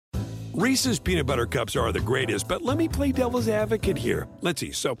Reese's peanut butter cups are the greatest, but let me play devil's advocate here. Let's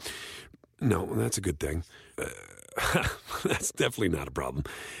see. So, no, that's a good thing. That's definitely not a problem.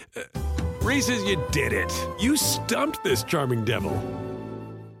 Reese's, you did it. You stumped this charming devil.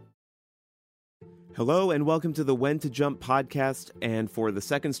 Hello and welcome to the When to Jump podcast, and for the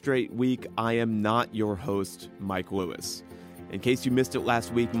second straight week, I am not your host, Mike Lewis. In case you missed it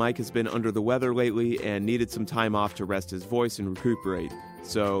last week, Mike has been under the weather lately and needed some time off to rest his voice and recuperate.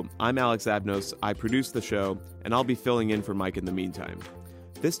 So, I'm Alex Abnos, I produce the show, and I'll be filling in for Mike in the meantime.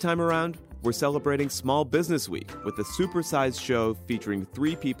 This time around, we're celebrating Small Business Week with a supersized show featuring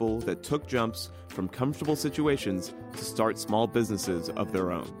 3 people that took jumps from comfortable situations to start small businesses of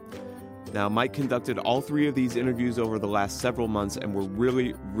their own. Now, Mike conducted all 3 of these interviews over the last several months, and we're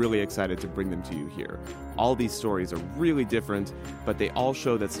really excited to bring them to you here. All these stories are really different, but they all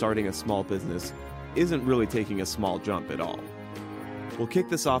show that starting a small business isn't really taking a small jump at all. We'll kick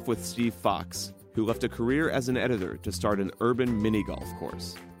this off with Steve Fox, who left a career as an editor to start an urban mini golf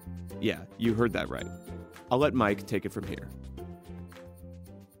course. Yeah, you heard that right. I'll let Mike take it from here.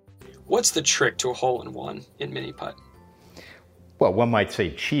 What's the trick to a hole-in-one in mini putt? Well, one might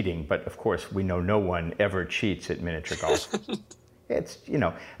say cheating, but of course we know no one ever cheats at miniature golf. It's,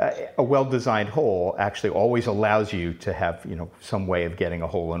 a well-designed hole actually always allows you to have, some way of getting a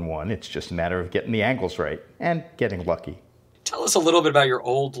hole-in-one. It's just a matter of getting the angles right and getting lucky. Tell us a little bit about your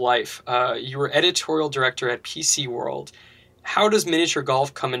old life. You were editorial director at PC World. How does miniature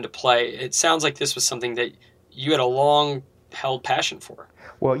golf come into play? It sounds like this was something that you had a long-held passion for.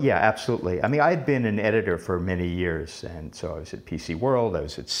 Well, yeah, absolutely. I mean, I had been an editor for many years, and so I was at PC World, I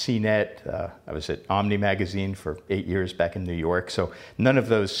was at CNET, I was at Omni Magazine for 8 years back in New York, so none of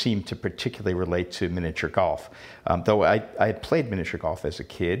those seemed to particularly relate to miniature golf. Though I had played miniature golf as a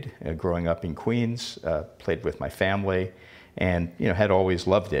kid, growing up in Queens, played with my family, and had always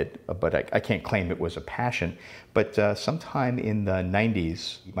loved it, but I can't claim it was a passion. But sometime in the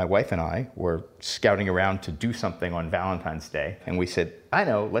 90s, my wife and I were scouting around to do something on Valentine's Day, and we said, I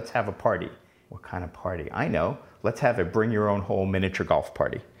know, let's have a party. What kind of party? I know, let's have a bring your own hole miniature golf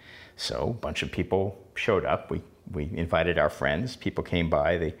party. So a bunch of people showed up. We invited our friends. People came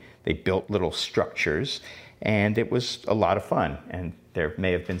by. They built little structures, and it was a lot of fun. And there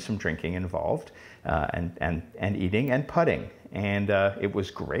may have been some drinking involved. And eating and putting, and it was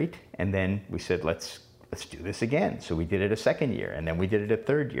great. And then we said, let's do this again. So we did it a second year, and then we did it a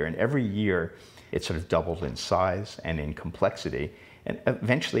third year, and every year it sort of doubled in size and in complexity. And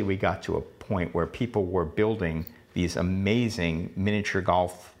eventually we got to a point where people were building these amazing miniature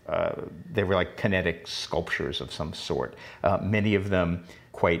golf. They were like kinetic sculptures of some sort. Many of them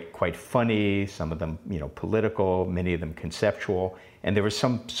quite funny, some of them political, many of them conceptual. And there was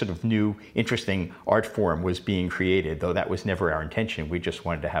some sort of new, interesting art form was being created, though that was never our intention. We just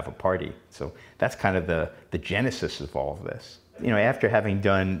wanted to have a party. So that's kind of the genesis of all of this. After having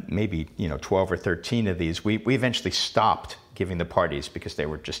done maybe 12 or 13 of these, we eventually stopped giving the parties because they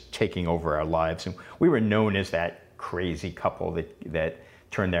were just taking over our lives. And we were known as that crazy couple that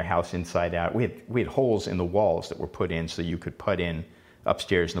turned their house inside out. We had holes in the walls that were put in so you could putt in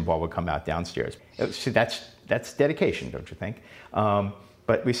upstairs and the ball would come out downstairs. So that's dedication, don't you think?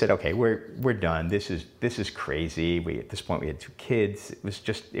 But we said, okay, we're done. This is crazy. At this point we had 2 kids.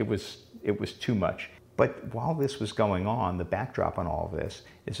 It was too much. But while this was going on, the backdrop on all of this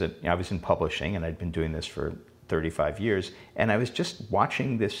is that I was in publishing, and I'd been doing this for 35 years, and I was just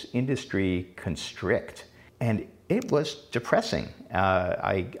watching this industry constrict, and it was depressing.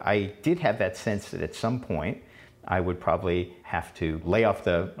 I did have that sense that at some point I would probably have to lay off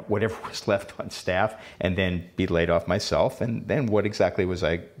whatever was left on staff and then be laid off myself. And then what exactly was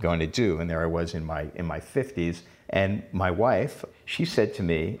I going to do? And there I was in my 50s. And my wife, she said to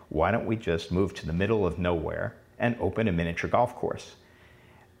me, why don't we just move to the middle of nowhere and open a miniature golf course?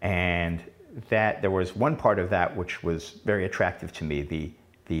 And that there was one part of that which was very attractive to me,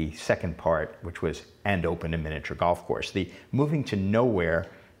 the second part, which was and open a miniature golf course. The moving to nowhere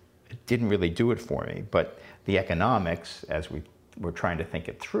didn't really do it for me, but the economics, as we were trying to think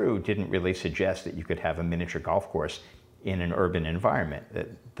it through, didn't really suggest that you could have a miniature golf course in an urban environment.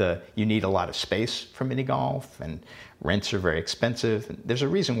 You need a lot of space for mini golf, and rents are very expensive. There's a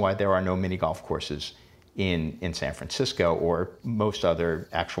reason why there are no mini golf courses in San Francisco or most other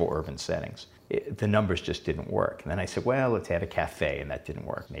actual urban settings. The numbers just didn't work. And then I said, well, let's add a cafe, and that didn't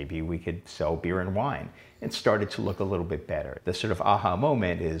work. Maybe we could sell beer and wine. It started to look a little bit better. The sort of aha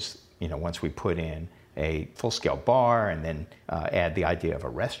moment is, once we put in a full-scale bar and then add the idea of a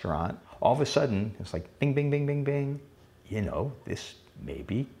restaurant, all of a sudden it's like bing, bing, bing, bing, bing. This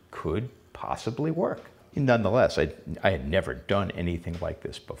maybe could possibly work. Nonetheless, I had never done anything like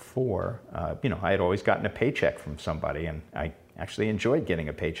this before. I had always gotten a paycheck from somebody, and I actually enjoyed getting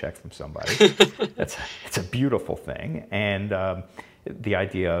a paycheck from somebody. It's a beautiful thing. And the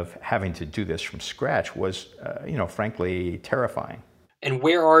idea of having to do this from scratch was, frankly, terrifying. And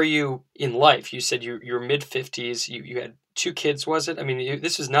where are you in life? You said you're mid-50s. You had 2 kids, was it? I mean,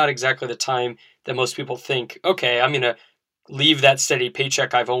 this is not exactly the time that most people think, okay, I'm going to leave that steady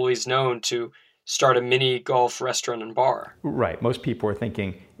paycheck I've always known to start a mini golf restaurant and bar. Right. Most people are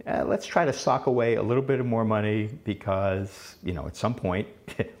thinking, let's try to sock away a little bit more money because, at some point,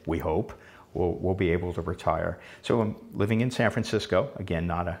 we hope, we'll be able to retire. So I'm living in San Francisco, again,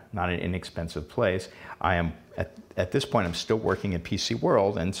 not an inexpensive place. I am, at this point, I'm still working at PC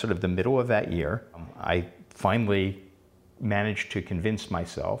World, and sort of the middle of that year, I finally managed to convince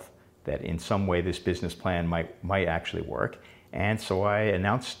myself that in some way this business plan might actually work. And so I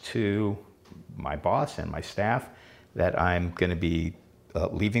announced to my boss and my staff that I'm going to be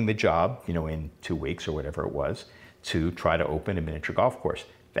leaving the job, in 2 weeks or whatever it was, to try to open a miniature golf course.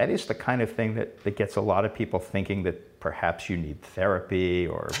 That is the kind of thing that gets a lot of people thinking that perhaps you need therapy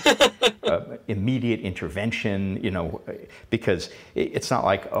or immediate intervention, because it's not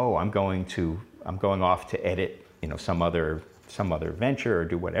like, oh, I'm going off to edit, some other venture or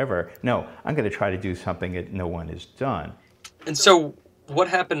do whatever. No, I'm going to try to do something that no one has done. And so what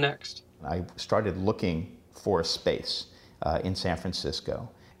happened next? I started looking for a space in San Francisco,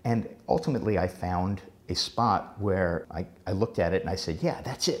 and ultimately I found a spot where I looked at it and I said, yeah,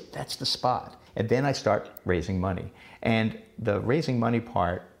 that's it, that's the spot. And then I start raising money. And the raising money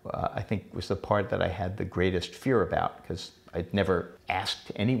part, I think, was the part that I had the greatest fear about, because I'd never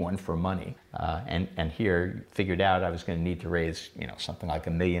asked anyone for money. And here figured out I was going to need to raise, something like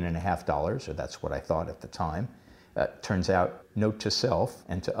 $1.5 million, or that's what I thought at the time. Turns out, note to self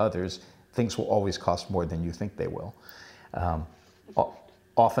and to others, things will always cost more than you think they will.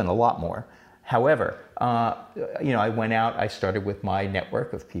 Often a lot more. However, I went out, I started with my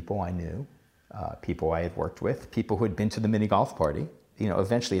network of people I knew, people I had worked with, people who had been to the mini golf party.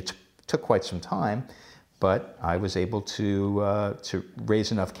 Eventually it took quite some time, but I was able to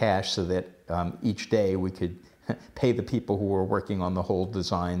raise enough cash so that each day we could pay the people who were working on the whole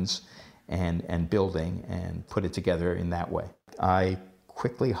designs and building and put it together in that way. I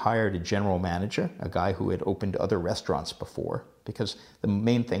quickly hired a general manager, a guy who had opened other restaurants before, because the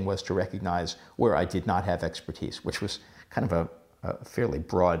main thing was to recognize where I did not have expertise, which was kind of a fairly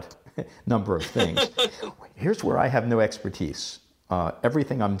broad number of things. Here's where I have no expertise,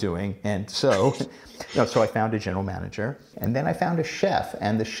 everything I'm doing. And so I found a general manager, and then I found a chef.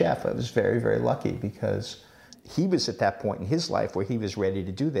 And the chef, I was very, very lucky, because he was at that point in his life where he was ready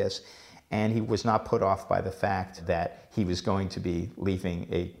to do this. And he was not put off by the fact that he was going to be leaving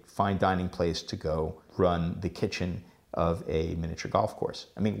a fine dining place to go run the kitchen of a miniature golf course.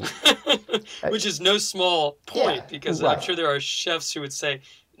 I mean, which is no small point, yeah, because right. I'm sure there are chefs who would say,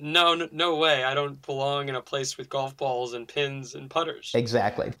 no way, I don't belong in a place with golf balls and pins and putters.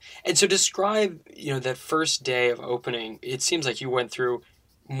 Exactly. And so describe, that first day of opening. It seems like you went through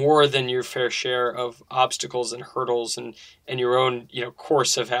more than your fair share of obstacles and hurdles and your own,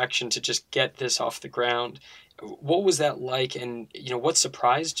 course of action to just get this off the ground. What was that like, and, what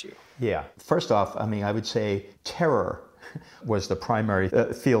surprised you? Yeah. First off, I would say terror was the primary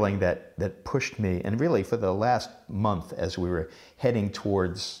feeling that pushed me. And really, for the last month, as we were heading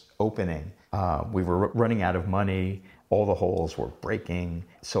towards opening, we were running out of money. All the holes were breaking.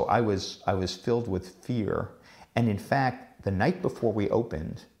 So I was filled with fear. And in fact, the night before we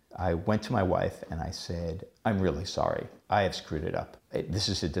opened, I went to my wife and I said, I'm really sorry. I have screwed it up. This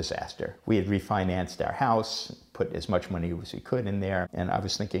is a disaster. We had refinanced our house, put as much money as we could in there. And I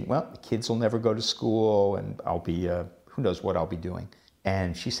was thinking, well, the kids will never go to school and I'll be, who knows what I'll be doing.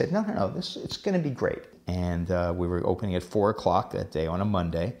 And she said, no, it's going to be great. And we were opening at 4 o'clock that day on a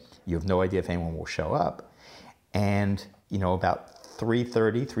Monday. You have no idea if anyone will show up. And, about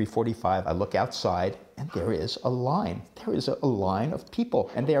 3:30, 3:45, I look outside and there is a line. There is a line of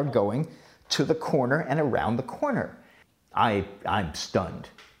people, and they are going to the corner and around the corner. I'm stunned,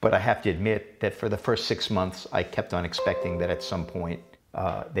 but I have to admit that for the first 6 months, I kept on expecting that at some point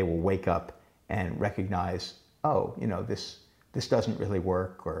they will wake up and recognize, oh, this doesn't really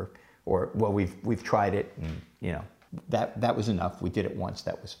work, or well, we've tried it, and that was enough. We did it once,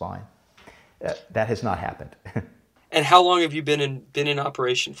 that was fine. That has not happened. And how long have you been in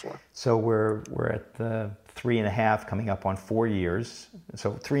operation for? So we're at 3.5, coming up on 4 years.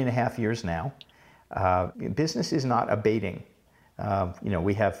 So 3.5 years now. Business is not abating.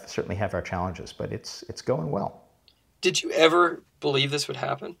 We certainly have our challenges, but it's going well. Did you ever believe this would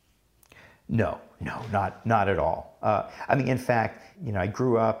happen? No, not at all. In fact, I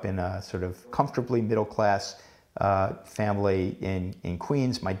grew up in a sort of comfortably middle-class family in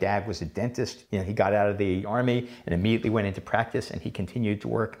Queens. My dad was a dentist. He got out of the Army and immediately went into practice, and he continued to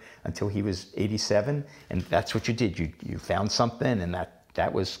work until he was 87. And that's what you did. You found something, and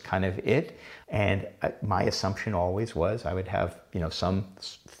that was kind of it. And my assumption always was I would have, some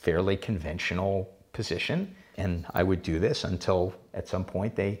fairly conventional position, and I would do this until at some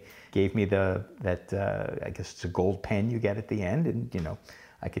point they gave me I guess it's a gold pen you get at the end, and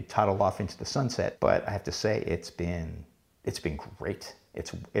I could toddle off into the sunset. But I have to say, it's been great.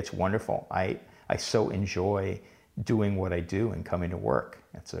 It's wonderful. I so enjoy doing what I do and coming to work.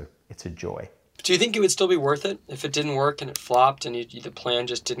 It's a joy. Do you think it would still be worth it if it didn't work and it flopped and the plan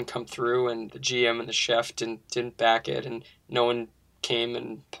just didn't come through and the GM and the chef didn't back it and no one came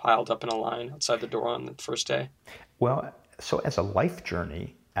and piled up in a line outside the door on the first day? Well, so as a life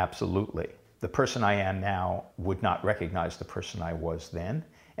journey, absolutely. The person I am now would not recognize the person I was then,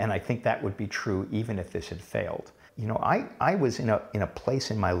 and I think that would be true even if this had failed. I was in a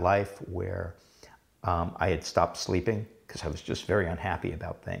place in my life where I had stopped sleeping because I was just very unhappy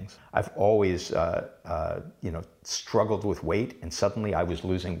about things. I've always, struggled with weight, and suddenly I was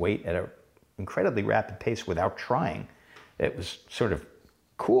losing weight at an incredibly rapid pace without trying. It was sort of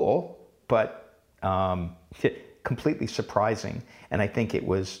cool, but completely surprising. And I think it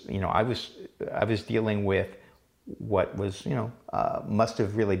was, I was dealing with what was, must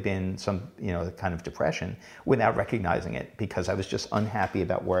have really been some, kind of depression without recognizing it, because I was just unhappy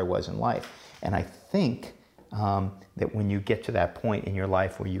about where I was in life. And I think that when you get to that point in your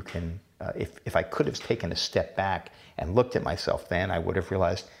life where you can, if I could have taken a step back and looked at myself then, I would have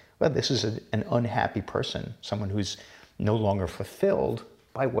realized, well, this is an unhappy person, someone who's no longer fulfilled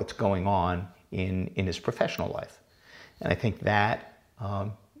by what's going on in his professional life. And I think that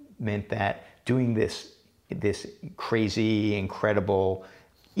meant that doing this crazy, incredible,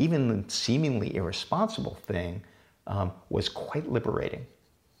 even seemingly irresponsible thing was quite liberating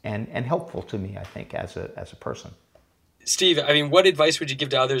and helpful to me, I think, as a person. Steve, what advice would you give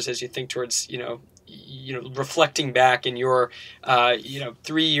to others as you think towards, reflecting back in your,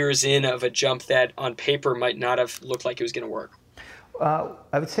 3 years in of a jump that on paper might not have looked like it was going to work?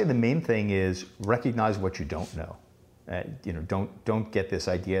 I would say the main thing is recognize what you don't know. Don't get this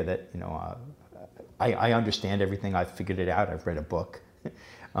idea that, I understand everything, I've figured it out, I've read a book.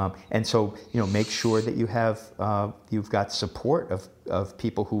 And so, make sure that you've got support of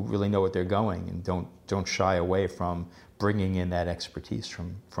people who really know what they're going, and don't shy away from bringing in that expertise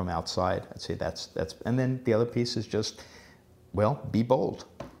from outside. I'd say that's, and then the other piece is just, be bold.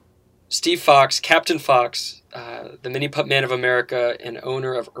 Steve Fox, Captain Fox, the mini putt man of America and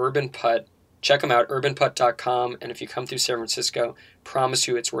owner of Urban Putt. Check him out, urbanputt.com. And if you come through San Francisco, promise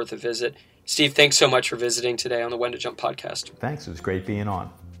you it's worth a visit. Steve, thanks so much for visiting today on the When to Jump podcast. Thanks. It was great being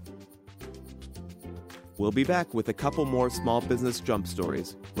on. We'll be back with a couple more small business jump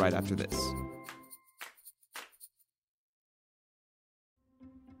stories right after this.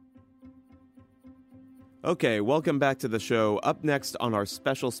 Okay, welcome back to the show. Up next on our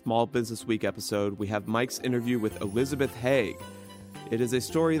special Small Business Week episode, we have Mike's interview with Elizabeth Haig. It is a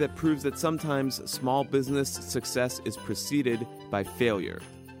story that proves that sometimes small business success is preceded by failure.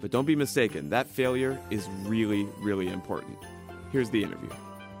 But don't be mistaken, that failure is really, really important. Here's the interview.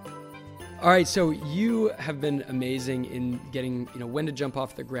 All right, so you have been amazing in getting, when to jump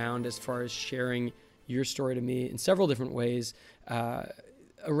off the ground as far as sharing your story to me in several different ways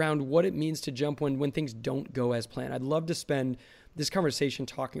around what it means to jump when things don't go as planned. I'd love to spend this conversation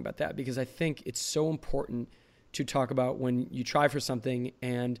talking about that, because I think it's so important to talk about when you try for something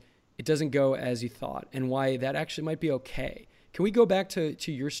and it doesn't go as you thought, and why that actually might be okay. Can we go back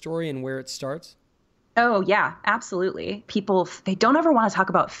to your story and where it starts? Oh, yeah, absolutely. People, they don't ever want to talk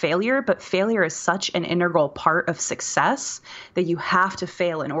about failure, but failure is such an integral part of success that you have to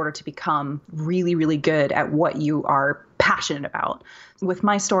fail in order to become really, really good at what you are passionate about. With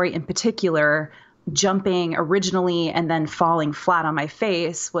my story in particular, jumping originally and then falling flat on my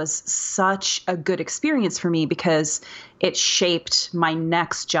face was such a good experience for me, because it shaped my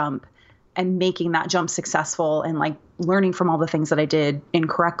next jump and making that jump successful, and learning from all the things that I did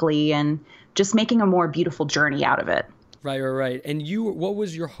incorrectly and just making a more beautiful journey out of it. Right. And what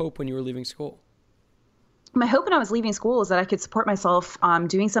was your hope when you were leaving school? My hope when I was leaving school is that I could support myself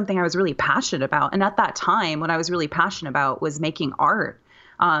doing something I was really passionate about. And at that time, what I was really passionate about was making art.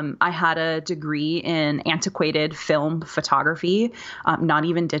 I had a degree in antiquated film photography, not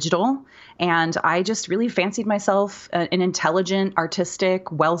even digital. And I just really fancied myself an intelligent,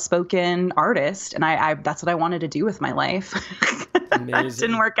 artistic, well-spoken artist. And I that's what I wanted to do with my life. It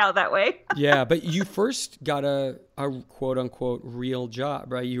didn't work out that way. Yeah, but you first got a quote unquote real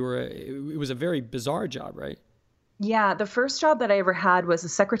job, right? It was a very bizarre job, right? Yeah, the first job that I ever had was a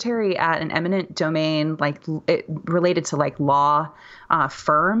secretary at an eminent domain, related to law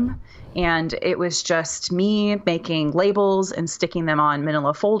firm. And it was just me making labels and sticking them on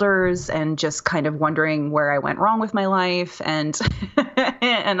manila folders and just kind of wondering where I went wrong with my life and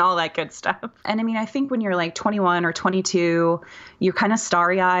and all that good stuff. And I mean, I think when you're 21 or 22, you're kind of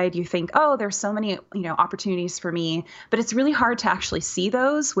starry-eyed. You think, oh, there's so many, opportunities for me. But it's really hard to actually see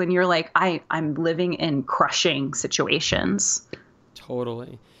those when you're I'm living in crushing situations.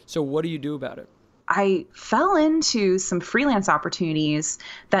 Totally. So what do you do about it? I fell into some freelance opportunities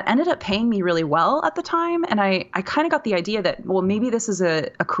that ended up paying me really well at the time. And I kind of got the idea that, well, maybe this is a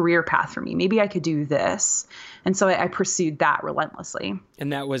career path for me. Maybe I could do this. And so I pursued that relentlessly.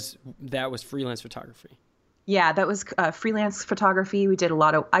 And that was freelance photography. Yeah, that was freelance photography. I did a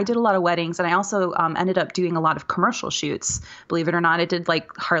lot of weddings, and I also ended up doing a lot of commercial shoots. Believe it or not, I did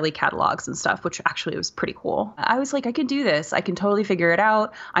Harley catalogs and stuff, which actually was pretty cool. I was I can do this. I can totally figure it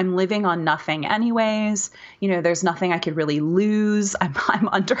out. I'm living on nothing anyways. There's nothing I could really lose. I'm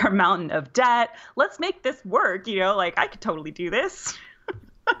under a mountain of debt. Let's make this work. I could totally do this.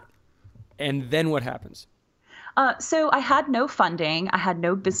 And then what happens? So I had no funding. I had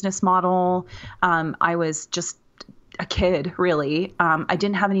no business model. I was just a kid, really. I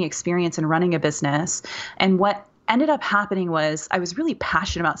didn't have any experience in running a business. And what ended up happening was I was really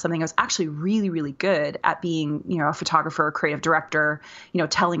passionate about something. I was actually really, really good at being, a photographer, a creative director,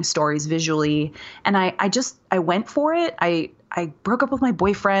 telling stories visually. And I went for it. I broke up with my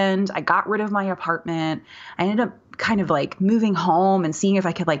boyfriend. I got rid of my apartment. I ended up kind of moving home and seeing if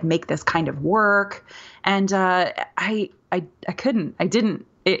I could make this kind of work. And I couldn't. I didn't.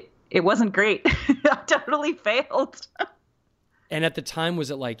 It wasn't great. I totally failed. And at the time,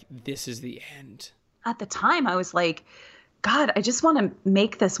 was it this is the end? At the time, I was God, I just want to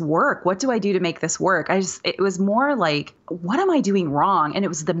make this work. What do I do to make this work? It was more what am I doing wrong? And it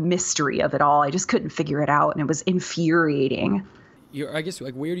was the mystery of it all. I just couldn't figure it out. And it was infuriating. I guess,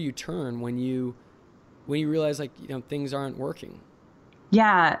 where do you turn when you realize things aren't working?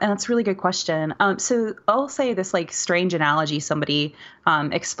 Yeah, and that's a really good question. So I'll say this strange analogy somebody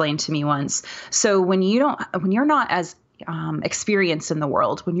explained to me once. So when you're not as experienced in the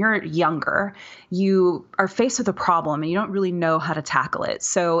world, when you're younger, you are faced with a problem and you don't really know how to tackle it.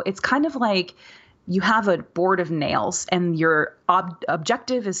 So it's kind of you have a board of nails and your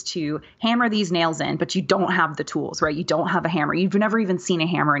objective is to hammer these nails in, but you don't have the tools, right? You don't have a hammer. You've never even seen a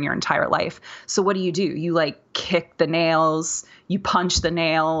hammer in your entire life. So what do? You kick the nails, you punch the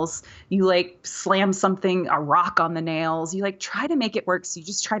nails, you slam a rock on the nails. You try to make it work. So you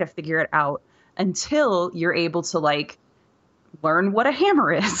just try to figure it out until you're able to learn what a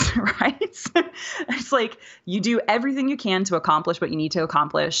hammer is, right? It's you do everything you can to accomplish what you need to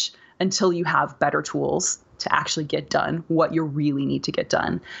accomplish until you have better tools to actually get done what you really need to get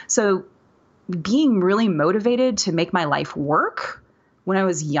done. So being really motivated to make my life work when I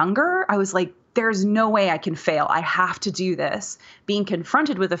was younger, I was there's no way I can fail. I have to do this. Being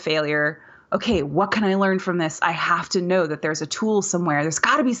confronted with a failure, okay, what can I learn from this? I have to know that there's a tool somewhere. There's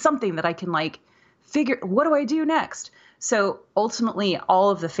got to be something that I can figure, what do I do next? So ultimately,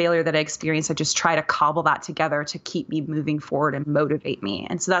 all of the failure that I experienced, I just try to cobble that together to keep me moving forward and motivate me.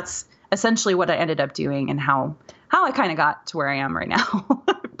 And so that's essentially what I ended up doing and how I kind of got to where I am right now.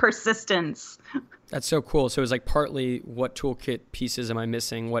 Persistence. That's so cool. So it was partly what toolkit pieces am I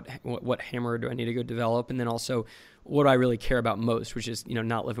missing? What hammer do I need to go develop? And then also what do I really care about most, which is,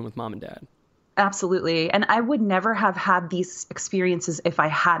 not living with mom and dad. Absolutely. And I would never have had these experiences if I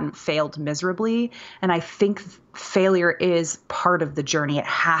hadn't failed miserably. And I think failure is part of the journey. It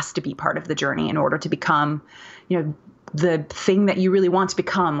has to be part of the journey in order to become, the thing that you really want to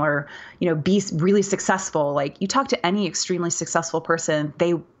become or, be really successful. You talk to any extremely successful person,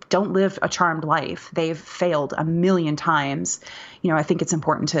 they don't live a charmed life. They've failed a million times. I think it's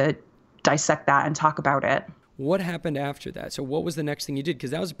important to dissect that and talk about it. What happened after that? So what was the next thing you did?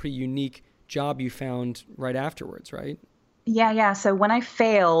 Because that was a pretty unique job you found right afterwards, right? Yeah. So when I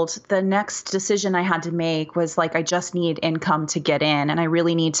failed, the next decision I had to make was like, I just need income to get in. And I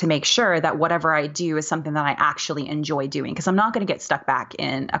really need to make sure that whatever I do is something that I actually enjoy doing, because I'm not going to get stuck back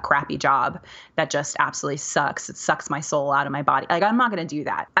in a crappy job that just absolutely sucks. It sucks my soul out of my body. Like, I'm not going to do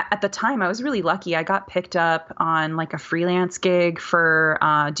that. At the time, I was really lucky. I got picked up on like a freelance gig for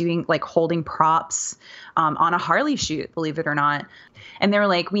doing like holding props on a Harley shoot, believe it or not. And they were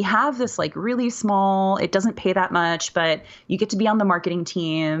like, we have this like really small, it doesn't pay that much, but you get to be on the marketing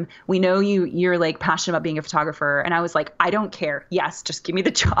team. We know you're like passionate about being a photographer. And I was like, I don't care. Yes, just give me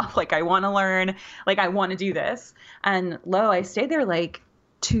the job. Like, I want to learn, like, I want to do this. And I stayed there like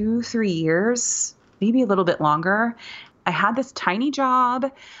 2-3 years, maybe a little bit longer. I had this tiny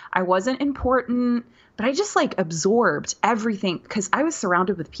job. I wasn't important, but I just like absorbed everything because I was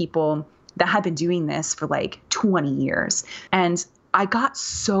surrounded with people that had been doing this for like 20 years. And I got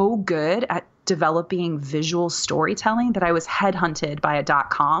so good at developing visual storytelling that I was headhunted by a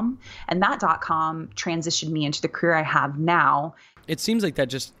 .com, and that .com transitioned me into the career I have now. It seems like that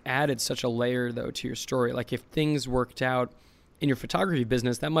just added such a layer, though, to your story. Like, if things worked out in your photography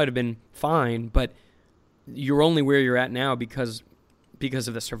business, that might have been fine, but you're only where you're at now because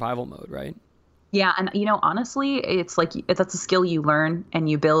of the survival mode, right? Yeah. And, honestly, it's like that's a skill you learn and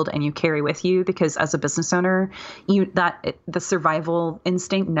you build and you carry with you, because as a business owner, the survival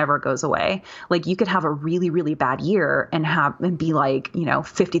instinct never goes away. Like, you could have a really, really bad year and be like,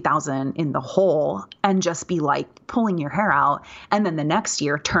 50,000 in the hole and just be like pulling your hair out. And then the next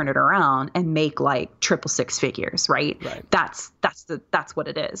year, turn it around and make like triple six figures, right? That's what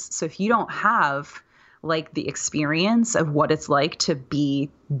it is. So if you don't have like the experience of what it's like to be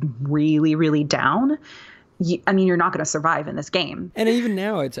really, really down, you're not going to survive in this game. And even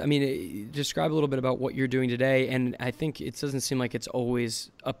now, describe a little bit about what you're doing today. And I think it doesn't seem like it's always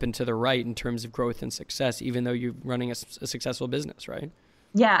up and to the right in terms of growth and success, even though you're running a successful business, right?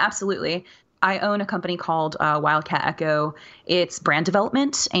 Yeah, absolutely. I own a company called Wildcat Echo. It's brand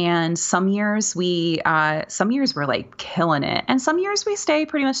development, and some years we're like killing it, and some years we stay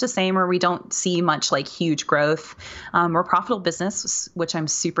pretty much the same, or we don't see much like huge growth. We're a profitable business, which I'm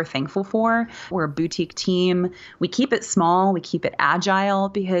super thankful for. We're a boutique team. We keep it small. We keep it agile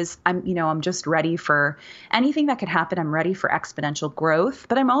because I'm just ready for anything that could happen. I'm ready for exponential growth,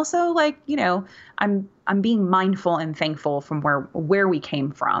 but I'm also like, I'm being mindful and thankful from where we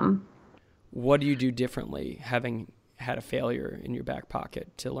came from. What do you do differently, having had a failure in your back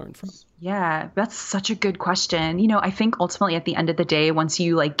pocket to learn from? Yeah, that's such a good question. I think ultimately at the end of the day, once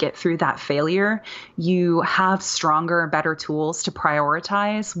you like get through that failure, you have stronger, better tools to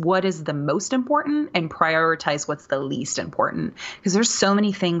prioritize what is the most important and prioritize what's the least important. Because there's so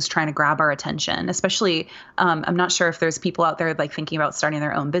many things trying to grab our attention, especially I'm not sure if there's people out there like thinking about starting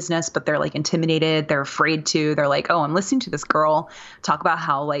their own business, but they're like intimidated. They're afraid to. They're like, oh, I'm listening to this girl talk about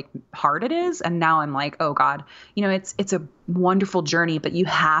how like hard it is. And now I'm like, oh God, it's a wonderful journey, but you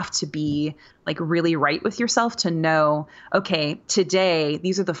have to be like really right with yourself to know, okay, today,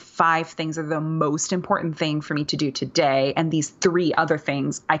 these are the 5 things that are the most important thing for me to do today. And these 3 other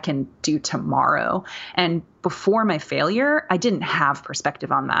things I can do tomorrow. And before my failure, I didn't have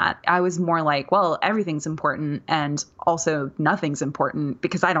perspective on that. I was more like, well, everything's important and also nothing's important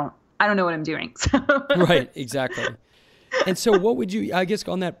because I don't know what I'm doing. Right, exactly. And so what would you, I guess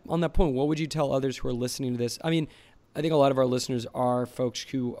on that point, what would you tell others who are listening to this? I mean, I think a lot of our listeners are folks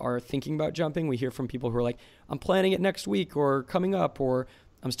who are thinking about jumping. We hear from people who are like, I'm planning it next week or coming up, or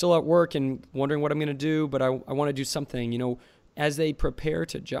I'm still at work and wondering what I'm going to do, but I want to do something. As they prepare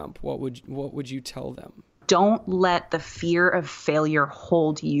to jump, what would you tell them? Don't let the fear of failure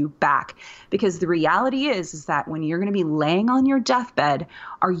hold you back, because the reality is that when you're going to be laying on your deathbed,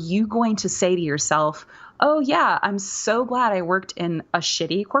 are you going to say to yourself, oh yeah, I'm so glad I worked in a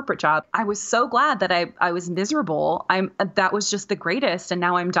shitty corporate job. I was so glad that I was miserable. That was just the greatest. And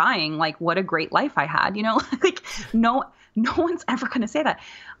now I'm dying. Like, what a great life I had, like no one's ever going to say that.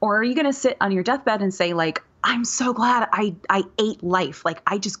 Or are you going to sit on your deathbed and say like, I'm so glad I ate life. Like,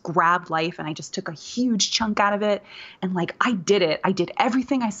 I just grabbed life and I just took a huge chunk out of it. And like, I did it. I did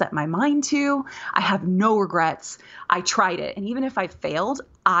everything I set my mind to. I have no regrets. I tried it. And even if I failed,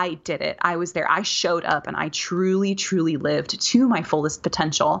 I did it. I was there. I showed up and I truly, truly lived to my fullest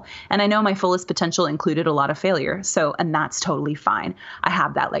potential. And I know my fullest potential included a lot of failure. And that's totally fine. I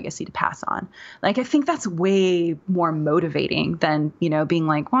have that legacy to pass on. Like, I think that's way more motivating than, being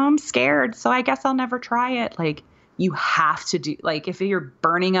like, well, I'm scared, so I guess I'll never try it. Like, you have to do, like, if you're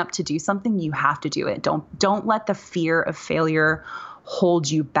burning up to do something, you have to do it. Don't let the fear of failure hold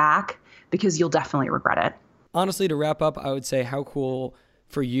you back, because you'll definitely regret it. Honestly, to wrap up, I would say how cool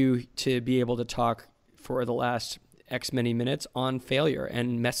for you to be able to talk for the last X many minutes on failure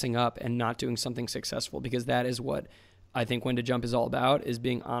and messing up and not doing something successful, because that is what I think When to Jump is all about, is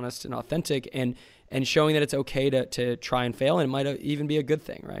being honest and authentic and showing that it's okay to try and fail, and it might even be a good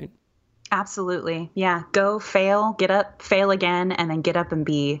thing, right? Absolutely. Yeah. Go fail, get up, fail again, and then get up and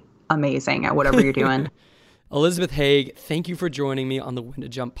be amazing at whatever you're doing. Elizabeth Haig, thank you for joining me on the When to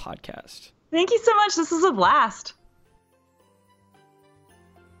Jump podcast. Thank you so much. This was a blast.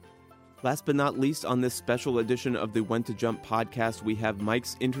 Last but not least, on this special edition of the When to Jump podcast, we have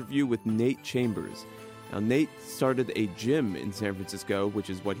Mike's interview with Nate Chambers. Now, Nate started a gym in San Francisco, which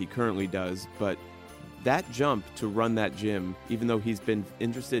is what he currently does, but that jump to run that gym, even though he's been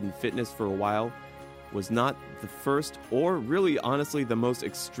interested in fitness for a while, was not the first or really honestly the most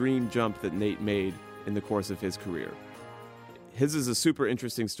extreme jump that Nate made in the course of his career. His is a super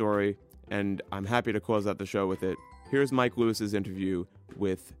interesting story, and I'm happy to close out the show with it. Here's Mike Lewis's interview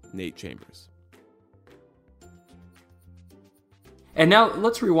with Nate Chambers. And now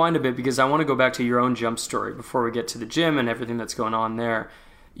let's rewind a bit, because I want to go back to your own jump story before we get to the gym and everything that's going on there.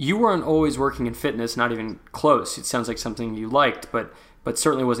 You weren't always working in fitness, not even close. It sounds like something you liked, but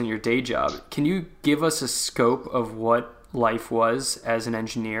certainly wasn't your day job. Can you give us a scope of what life was as an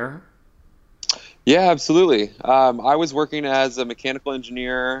engineer? Yeah, absolutely. I was working as a mechanical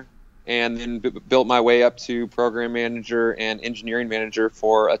engineer and then built my way up to program manager and engineering manager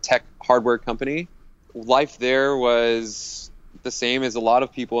for a tech hardware company. Life there was the same as a lot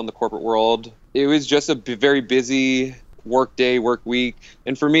of people in the corporate world. It was just a very busy work day, work week.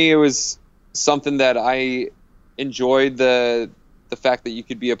 And for me, it was something that I enjoyed, the fact that you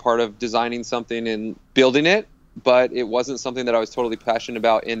could be a part of designing something and building it, but it wasn't something that I was totally passionate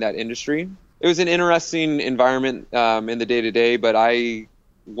about in that industry. It was an interesting environment in the day-to-day, but I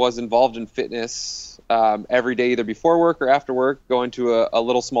was involved in fitness every day, either before work or after work, going to a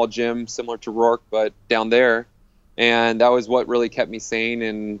little small gym similar to Rourke, but down there. And that was what really kept me sane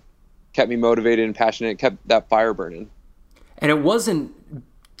and kept me motivated and passionate, kept that fire burning. And it wasn't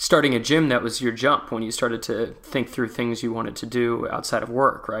starting a gym that was your jump when you started to think through things you wanted to do outside of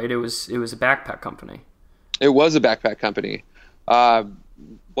work, right? It was a backpack company. It was a backpack company.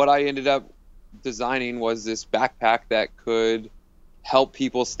 What I ended up designing was this backpack that could help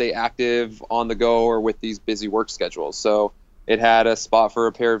people stay active on the go or with these busy work schedules. So it had a spot for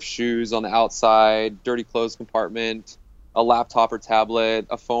a pair of shoes on the outside, dirty clothes compartment, a laptop or tablet,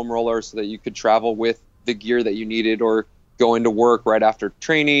 a foam roller so that you could travel with the gear that you needed, or go into work right after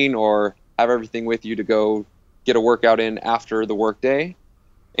training, or have everything with you to go get a workout in after the workday.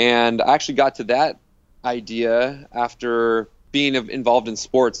 And I actually got to that idea after being involved in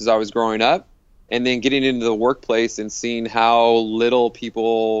sports as I was growing up, and then getting into the workplace and seeing how little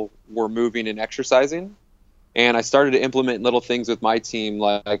people were moving and exercising. And I started to implement little things with my team,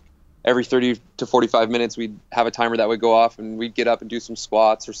 like every 30 to 45 minutes, we'd have a timer that would go off and we'd get up and do some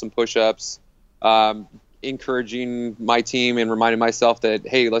squats or some push-ups, encouraging my team and reminding myself that,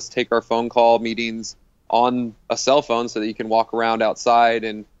 hey, let's take our phone call meetings on a cell phone so that you can walk around outside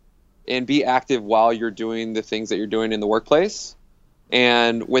and be active while you're doing the things that you're doing in the workplace.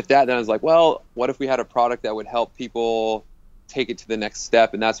 And with that, then I was like, well, what if we had a product that would help people take it to the next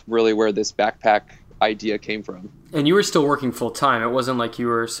step? And that's really where this backpack idea came from. And you were still working full time. It wasn't like you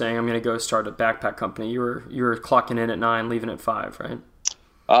were saying, I'm going to go start a backpack company. You were clocking in at 9, leaving at 5,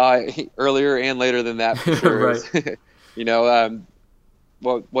 right? Earlier and later than that, for sure. Right. You know,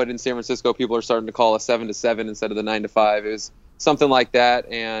 what in San Francisco people are starting to call a 7 to 7 instead of the 9 to 5. It was something like that.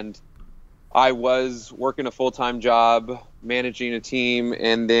 And I was working a full-time job, managing a team,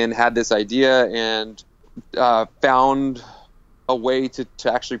 and then had this idea and found a way to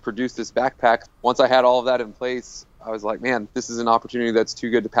actually produce this backpack. Once I had all of that in place, I was like, man, this is an opportunity that's too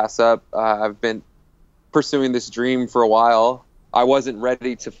good to pass up. I've been pursuing this dream for a while. I wasn't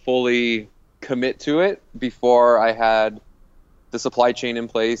ready to fully commit to it before I had the supply chain in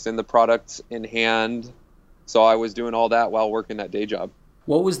place and the product in hand. So I was doing all that while working that day job.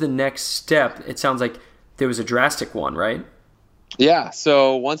 What was the next step? It sounds like there was a drastic one, right? Yeah.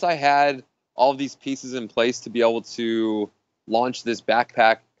 So once I had all of these pieces in place to be able to launch this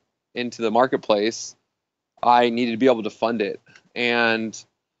backpack into the marketplace, I needed to be able to fund it. And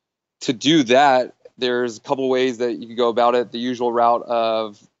to do that, there's a couple ways that you could go about it. The usual route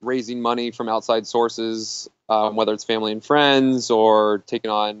of raising money from outside sources, whether it's family and friends or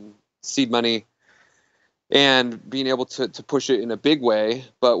taking on seed money, and being able to push it in a big way.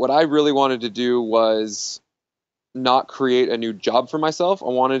 But what I really wanted to do was not create a new job for myself. I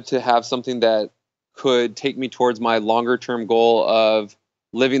wanted to have something that could take me towards my longer term goal of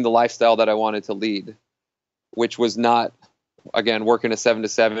living the lifestyle that I wanted to lead, which was not, again, working a 7 to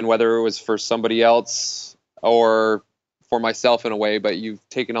 7, whether it was for somebody else or for myself in a way, but you've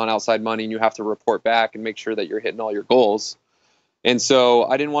taken on outside money and you have to report back and make sure that you're hitting all your goals. And so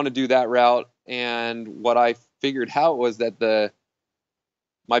I didn't want to do that route. And what I figured out was that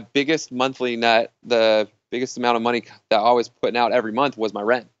my biggest monthly net, the biggest amount of money that I was putting out every month was my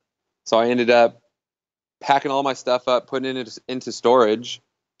rent. So I ended up packing all my stuff up, putting it into storage,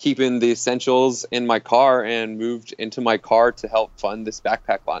 keeping the essentials in my car, and moved into my car to help fund this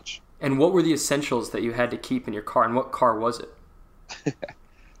backpack launch. And what were the essentials that you had to keep in your car, and what car was it?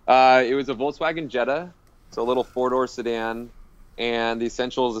 It was a Volkswagen Jetta, so a little 4-door sedan, and the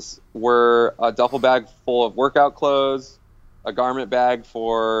essentials were a duffel bag full of workout clothes, a garment bag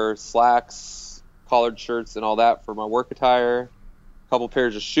for slacks, collared shirts, and all that for my work attire, a couple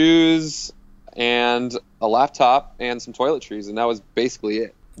pairs of shoes, and a laptop, and some toiletries, and that was basically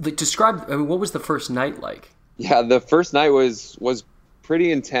it. Like, describe, I mean, what was the first night like? Yeah, the first night was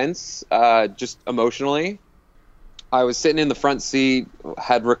pretty intense, just emotionally. I was sitting in the front seat,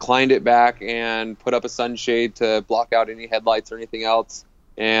 had reclined it back and put up a sunshade to block out any headlights or anything else,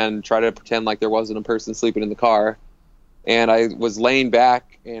 and try to pretend like there wasn't a person sleeping in the car. And I was laying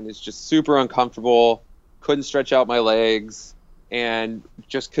back, and it's just super uncomfortable, couldn't stretch out my legs, and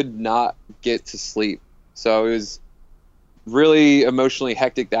just could not get to sleep. So it was really emotionally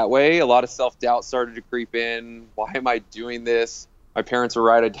hectic that way. A lot of self-doubt started to creep in. Why am I doing this? My parents were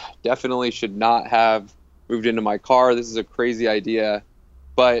right. I definitely should not have moved into my car. This is a crazy idea.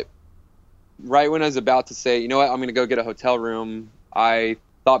 But right when I was about to say, you know what, I'm going to go get a hotel room, I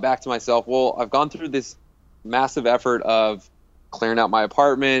thought back to myself, well, I've gone through this massive effort of clearing out my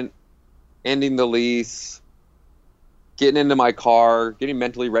apartment, ending the lease, getting into my car, getting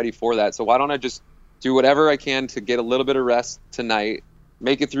mentally ready for that. So why don't I just do whatever I can to get a little bit of rest tonight,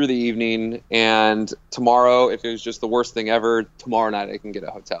 make it through the evening, and tomorrow, if it was just the worst thing ever, tomorrow night I can get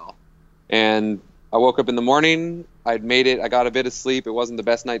a hotel. And I woke up in the morning, I'd made it, I got a bit of sleep. It wasn't the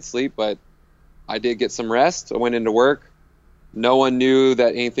best night's sleep, but I did get some rest. I went into work. No one knew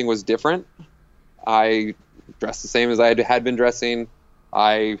that anything was different. I dressed the same as I had been dressing.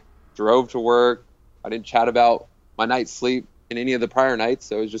 I drove to work. I didn't chat about my night's sleep in any of the prior nights,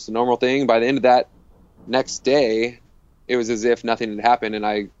 so it was just a normal thing. By the end of that next day, it was as if nothing had happened, and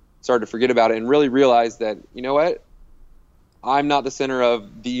I started to forget about it and really realized that, you know what? I'm not the center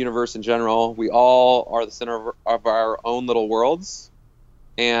of the universe in general. We all are the center of our own little worlds.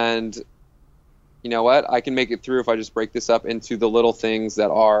 And you know what? I can make it through if I just break this up into the little things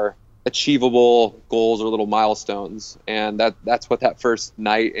that are achievable goals or little milestones. And that's what that first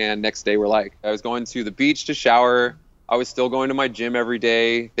night and next day were like. I was going to the beach to shower. I was still going to my gym every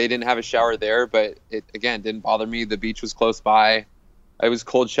day. They didn't have a shower there, but it, again, didn't bother me. The beach was close by. It was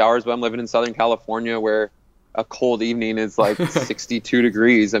cold showers, but I'm living in Southern California where a cold evening is like 62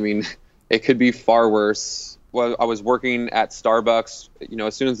 degrees. I mean, it could be far worse. Well, I was working at Starbucks. You know,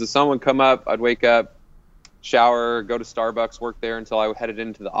 as soon as the sun would come up, I'd wake up, shower, go to Starbucks, work there until I headed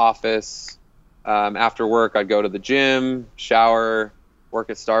into the office. After work, I'd go to the gym, shower, work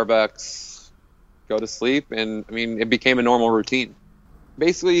at Starbucks, go to sleep. And I mean, it became a normal routine.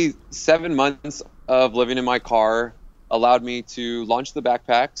 Basically, 7 months of living in my car allowed me to launch the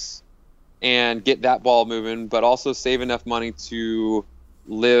backpacks and get that ball moving, but also save enough money to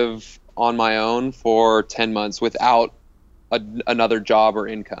live on my own for 10 months without another job or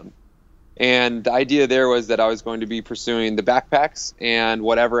income. And the idea there was that I was going to be pursuing the backpacks and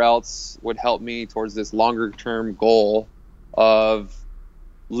whatever else would help me towards this longer term goal of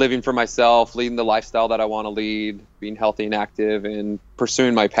living for myself, leading the lifestyle that I want to lead, being healthy and active, and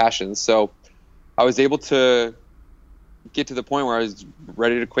pursuing my passions. So I was able to get to the point where I was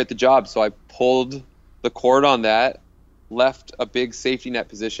ready to quit the job. So I pulled the cord on that, left a big safety net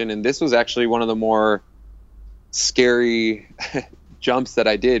position. And this was actually one of the more scary jumps that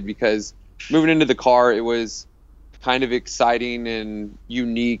I did, because moving into the car, it was kind of exciting and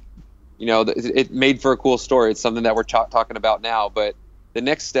unique. You know, it made for a cool story. It's something that we're talking about now. But the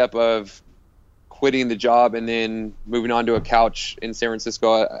next step of quitting the job and then moving on to a couch in San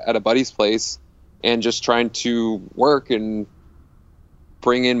Francisco at a buddy's place and just trying to work and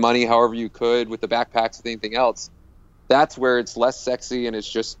bring in money however you could with the backpacks and anything else, that's where it's less sexy and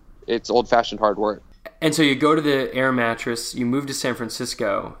it's old-fashioned hard work. And so you go to the air mattress, you move to San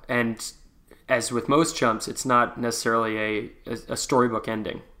Francisco, and as with most jumps, it's not necessarily a storybook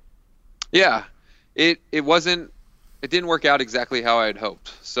ending. Yeah, it didn't work out exactly how I had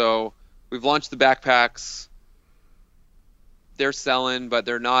hoped. So we've launched the backpacks. They're selling, but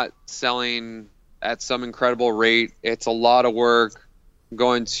they're not selling at some incredible rate. It's a lot of work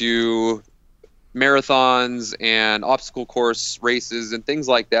going to marathons and obstacle course races and things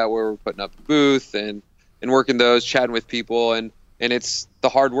like that, where we're putting up a booth and and working those, chatting with people, and it's the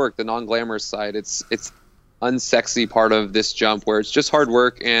hard work, the non-glamorous side. It's unsexy part of this jump where it's just hard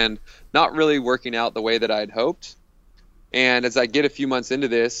work and not really working out the way that I'd hoped. And as I get a few months into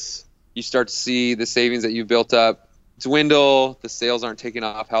this, you start to see the savings that you've built up dwindle. The sales aren't taking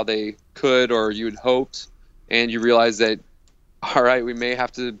off how they could or you had hoped. And you realize that, all right, we may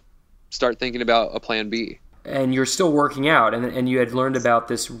have to start thinking about a plan B. And you're still working out, and you had learned about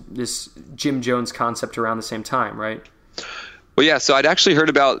this Gym Jones concept around the same time, right? Well, yeah, so I'd actually heard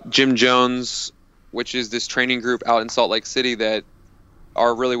about Gym Jones, which is this training group out in Salt Lake City that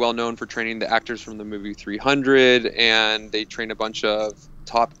are really well known for training the actors from the movie 300, and they train a bunch of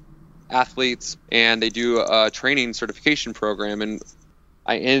top athletes, and they do a training certification program. And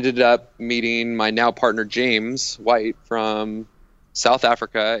I ended up meeting my now partner James White from South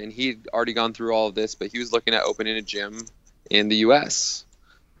Africa, and he'd already gone through all of this, but he was looking at opening a gym in the US.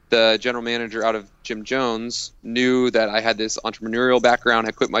 The general manager out of Gym Jones knew that I had this entrepreneurial background,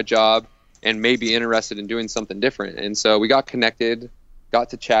 had quit my job, and may be interested in doing something different. And so we got connected, got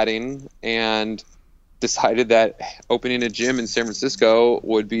to chatting, and decided that opening a gym in San Francisco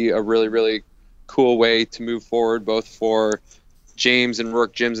would be a really, really cool way to move forward, both for James and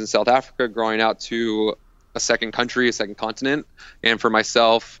Rourke gyms in South Africa, growing out to a second country, a second continent, and for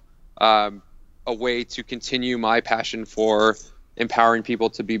myself, a way to continue my passion for empowering people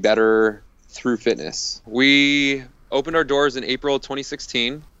to be better through fitness. We opened our doors in April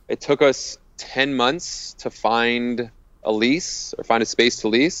 2016. It took us 10 months to find a lease or find a space to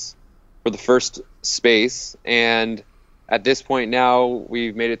lease for the first space. And at this point now,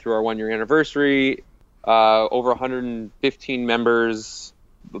 we've made it through our 1-year anniversary, over 115 members,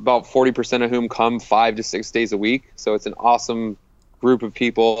 about 40% of whom come 5 to 6 days a week. So it's an awesome group of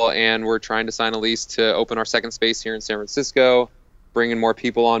people, and we're trying to sign a lease to open our second space here in San Francisco, bringing more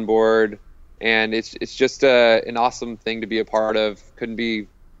people on board. And it's just an awesome thing to be a part of. Couldn't be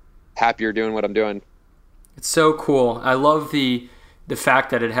happier doing what I'm doing. It's so cool. I love the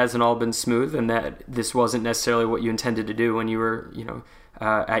fact that it hasn't all been smooth, and that this wasn't necessarily what you intended to do when you were,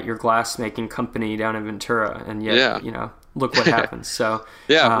 at your glassmaking company down in Ventura, and yet, look what happens. So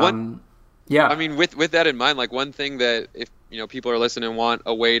I mean, with that in mind, like, one thing that if people are listening and want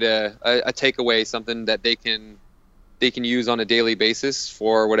a way to a takeaway, something that they can use on a daily basis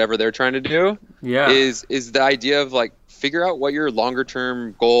for whatever they're trying to do, is the idea of, like, figure out what your longer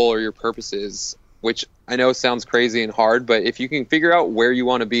term goal or your purpose is, which I know sounds crazy and hard, but if you can figure out where you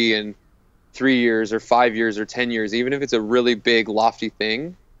want to be in 3 years or 5 years or 10 years, even if it's a really big, lofty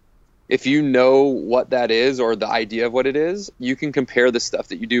thing, if you know what that is or the idea of what it is, you can compare the stuff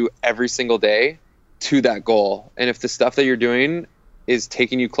that you do every single day to that goal. And if the stuff that you're doing is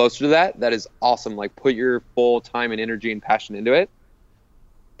taking you closer to that, that is awesome. Like, put your full time and energy and passion into it.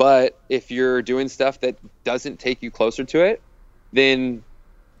 But if you're doing stuff that doesn't take you closer to it, then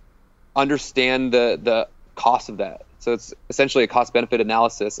understand the cost of that. So it's essentially a cost-benefit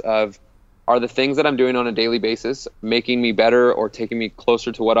analysis of, are the things that I'm doing on a daily basis making me better or taking me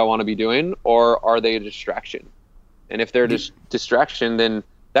closer to what I want to be doing, or are they a distraction? And if they're a distraction, then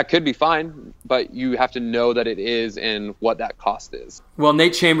that could be fine, but you have to know that it is and what that cost is. Well,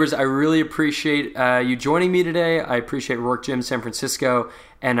 Nate Chambers, I really appreciate you joining me today. I appreciate Rourke Gym San Francisco,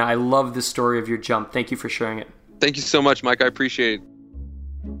 and I love the story of your jump. Thank you for sharing it. Thank you so much, Mike. I appreciate it.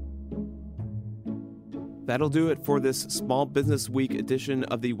 That'll do it for this Small Business Week edition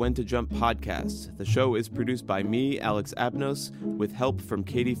of the When to Jump podcast. The show is produced by me, Alex Abnos, with help from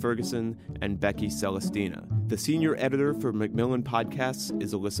Katie Ferguson and Becky Celestina. The senior editor for Macmillan Podcasts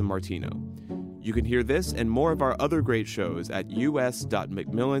is Alyssa Martino. You can hear this and more of our other great shows at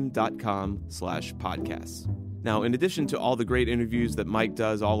us.macmillan.com/podcasts. Now, in addition to all the great interviews that Mike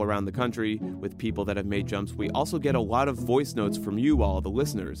does all around the country with people that have made jumps, we also get a lot of voice notes from you all, the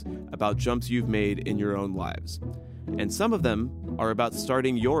listeners, about jumps you've made in your own lives. And some of them are about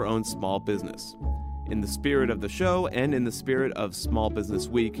starting your own small business. In the spirit of the show and in the spirit of Small Business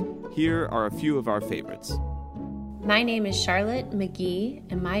Week, here are a few of our favorites. My name is Charlotte McGee,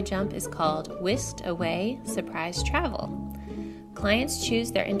 and my jump is called Whisked Away Surprise Travel. Clients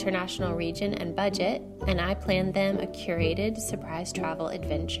choose their international region and budget, and I plan them a curated surprise travel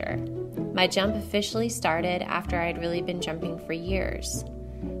adventure. My jump officially started after I'd really been jumping for years,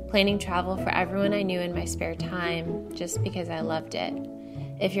 planning travel for everyone I knew in my spare time just because I loved it.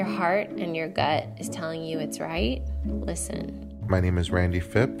 If your heart and your gut is telling you it's right, listen. My name is Randy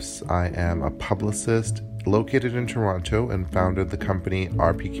Phipps. I am a publicist located in Toronto and founded the company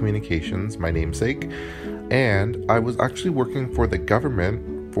RP Communications, my namesake. And I was actually working for the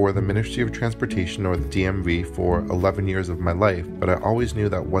government for the Ministry of Transportation, or the DMV, for 11 years of my life, but I always knew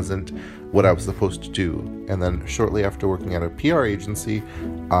that wasn't what I was supposed to do. And then shortly after working at a PR agency,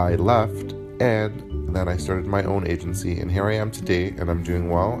 I left, and then I started my own agency, and here I am today, and I'm doing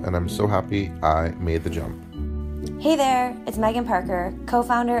well, and I'm so happy I made the jump. Hey there, it's Megan Parker,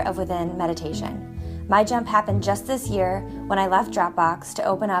 co-founder of Within Meditation. My jump happened just this year when I left Dropbox to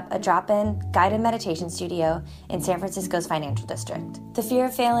open up a drop-in guided meditation studio in San Francisco's financial district. The fear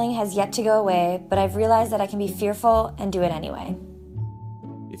of failing has yet to go away, but I've realized that I can be fearful and do it anyway.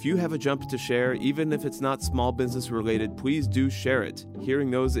 If you have a jump to share, even if it's not small business related, please do share it.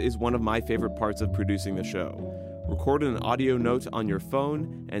 Hearing those is one of my favorite parts of producing the show. Record an audio note on your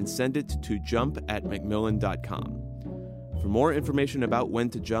phone and send it to jump@macmillan.com. For more information about When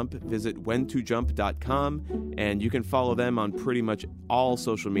to Jump, visit whentojump.com, and you can follow them on pretty much all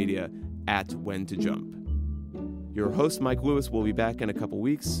social media at When to Jump. Your host, Mike Lewis, will be back in a couple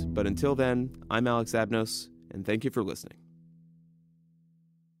weeks, but until then, I'm Alex Abnos, and thank you for listening.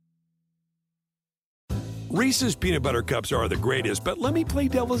 Reese's Peanut Butter Cups are the greatest, but let me play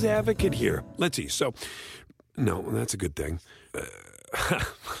devil's advocate here. Let's see. So, no, that's a good thing.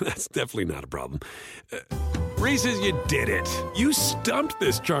 That's definitely not a problem. Reese's, you did it. You stumped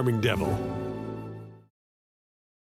this charming devil.